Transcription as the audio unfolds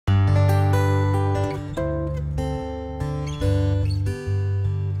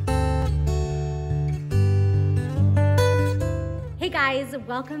guys,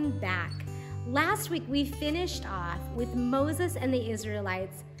 welcome back. Last week we finished off with Moses and the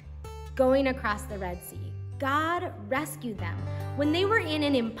Israelites going across the Red Sea. God rescued them when they were in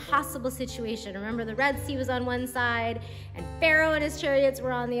an impossible situation. Remember, the Red Sea was on one side and Pharaoh and his chariots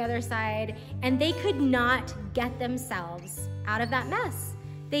were on the other side, and they could not get themselves out of that mess.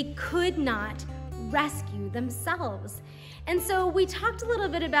 They could not rescue themselves. And so we talked a little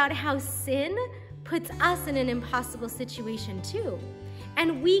bit about how sin puts us in an impossible situation too,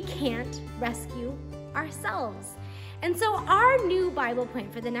 and we can't rescue ourselves. And so our new Bible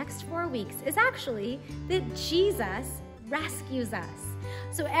point for the next 4 weeks is actually that Jesus rescues us.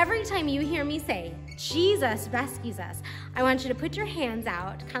 So every time you hear me say, Jesus rescues us, I want you to put your hands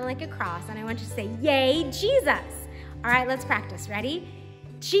out, kind of like a cross, and I want you to say, yay, Jesus. All right, let's practice. Ready?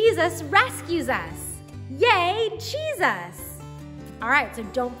 Jesus rescues us. Yay, Jesus. All right, so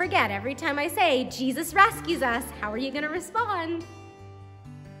don't forget, every time I say, Jesus rescues us, how are you gonna respond?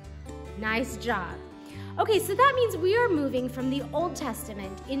 Nice job. Okay, so that means we are moving from the Old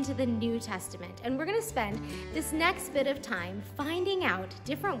Testament into the New Testament, and we're gonna spend this next bit of time finding out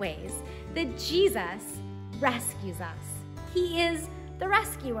different ways that Jesus rescues us. He is the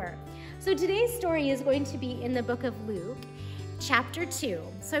rescuer. So today's story is going to be in the book of Luke, chapter 2.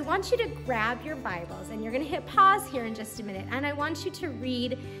 So I want you to grab your Bibles, and you're gonna hit pause here in just a minute, and I want you to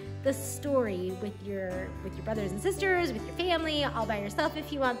read the story with your brothers and sisters, with your family, all by yourself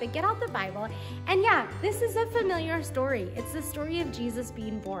if you want, but get out the Bible. And yeah, this is a familiar story. It's the story of Jesus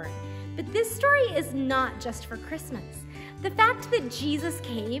being born. But this story is not just for Christmas. The fact that Jesus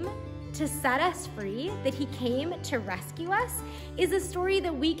came to set us free, that he came to rescue us, is a story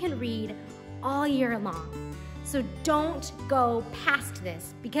that we can read all year long. So don't go past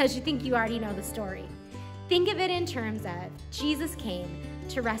this because you think you already know the story. Think of it in terms of Jesus came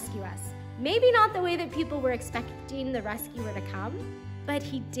to rescue us. Maybe not the way that people were expecting the rescuer to come, but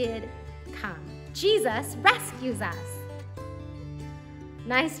he did come. Jesus rescues us.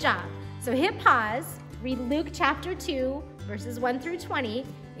 Nice job. So hit pause, read Luke chapter 2, verses 1 through 20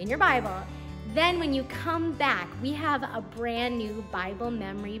 in your Bible. Then when you come back, we have a brand new Bible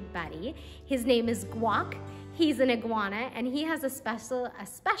memory buddy. His name is Guac. He's an iguana, and he has a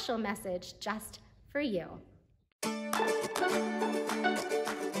special message just for you.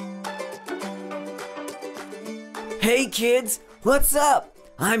 Hey kids, what's up?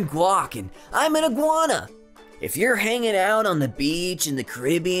 I'm Guac and I'm an iguana. If you're hanging out on the beach in the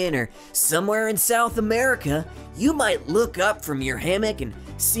Caribbean or somewhere in South America, you might look up from your hammock and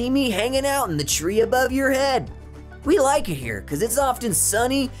see me hanging out in the tree above your head. We like it here because it's often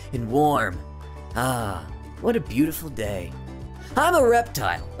sunny and warm. Ah, what a beautiful day. I'm a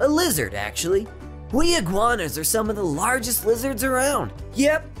reptile, a lizard actually. We iguanas are some of the largest lizards around.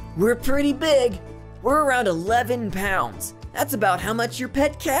 Yep, we're pretty big. We're around 11 pounds. That's about how much your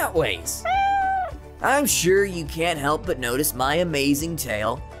pet cat weighs. I'm sure you can't help but notice my amazing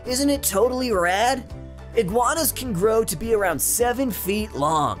tail. Isn't it totally rad? Iguanas can grow to be around 7 feet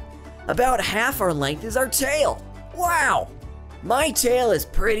long. About half our length is our tail. Wow! My tail is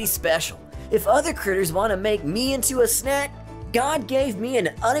pretty special. If other critters want to make me into a snack, God gave me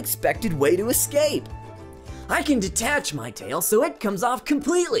an unexpected way to escape. I can detach my tail so it comes off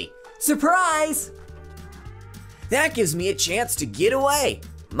completely. Surprise! That gives me a chance to get away.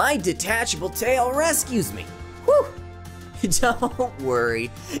 My detachable tail rescues me. Whew! Don't worry,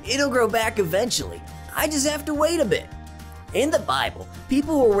 it'll grow back eventually. I just have to wait a bit. In the Bible,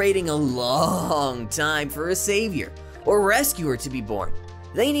 people were waiting a long time for a savior or rescuer to be born.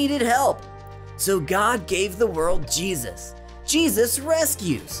 They needed help. So God gave the world Jesus. Jesus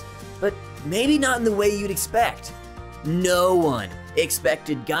rescues, but maybe not in the way you'd expect. No one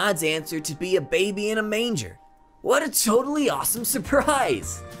expected God's answer to be a baby in a manger. What a totally awesome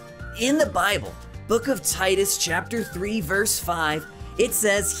surprise! In the Bible, book of Titus chapter 3 verse 5, it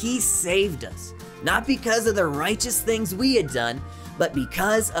says he saved us, not because of the righteous things we had done, but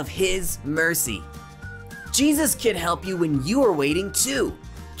because of his mercy. Jesus can help you when you are waiting too.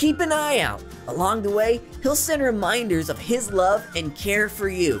 Keep an eye out. Along the way, he'll send reminders of his love and care for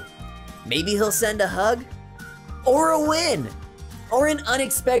you. Maybe he'll send a hug, or a win, or an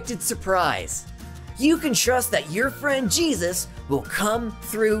unexpected surprise. You can trust that your friend Jesus will come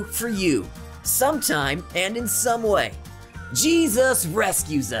through for you, sometime and in some way. Jesus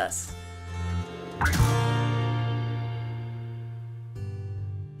rescues us.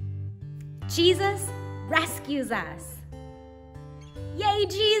 Jesus rescues us. Yay,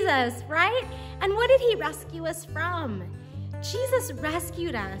 Jesus, right? And what did he rescue us from? Jesus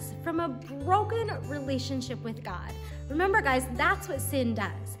rescued us from a broken relationship with God. Remember, guys, that's what sin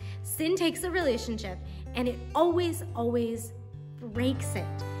does. Sin takes a relationship and it always breaks it.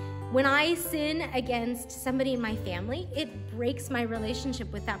 When I sin against somebody in my family, it breaks my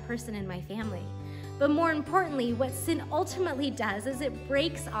relationship with that person in my family. But more importantly, what sin ultimately does is it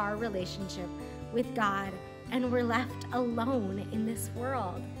breaks our relationship with God, and we're left alone in this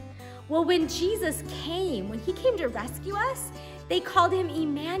world. Well, when Jesus came, when he came to rescue us, they called him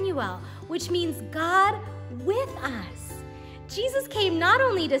Emmanuel, which means God with us. Jesus came not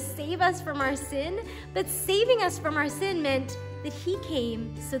only to save us from our sin, but saving us from our sin meant that he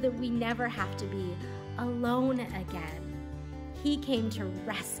came so that we never have to be alone again. He came to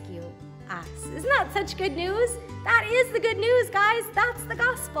rescue us. Isn't that such good news? That is the good news, guys. That's the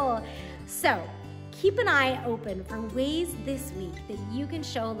gospel. So keep an eye open for ways this week that you can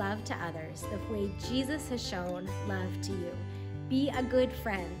show love to others the way Jesus has shown love to you. Be a good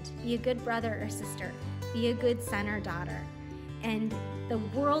friend. Be a good brother or sister. Be a good son or daughter. And the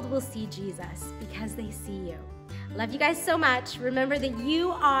world will see Jesus because they see you. Love you guys so much. Remember that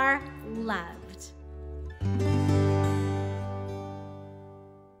you are loved.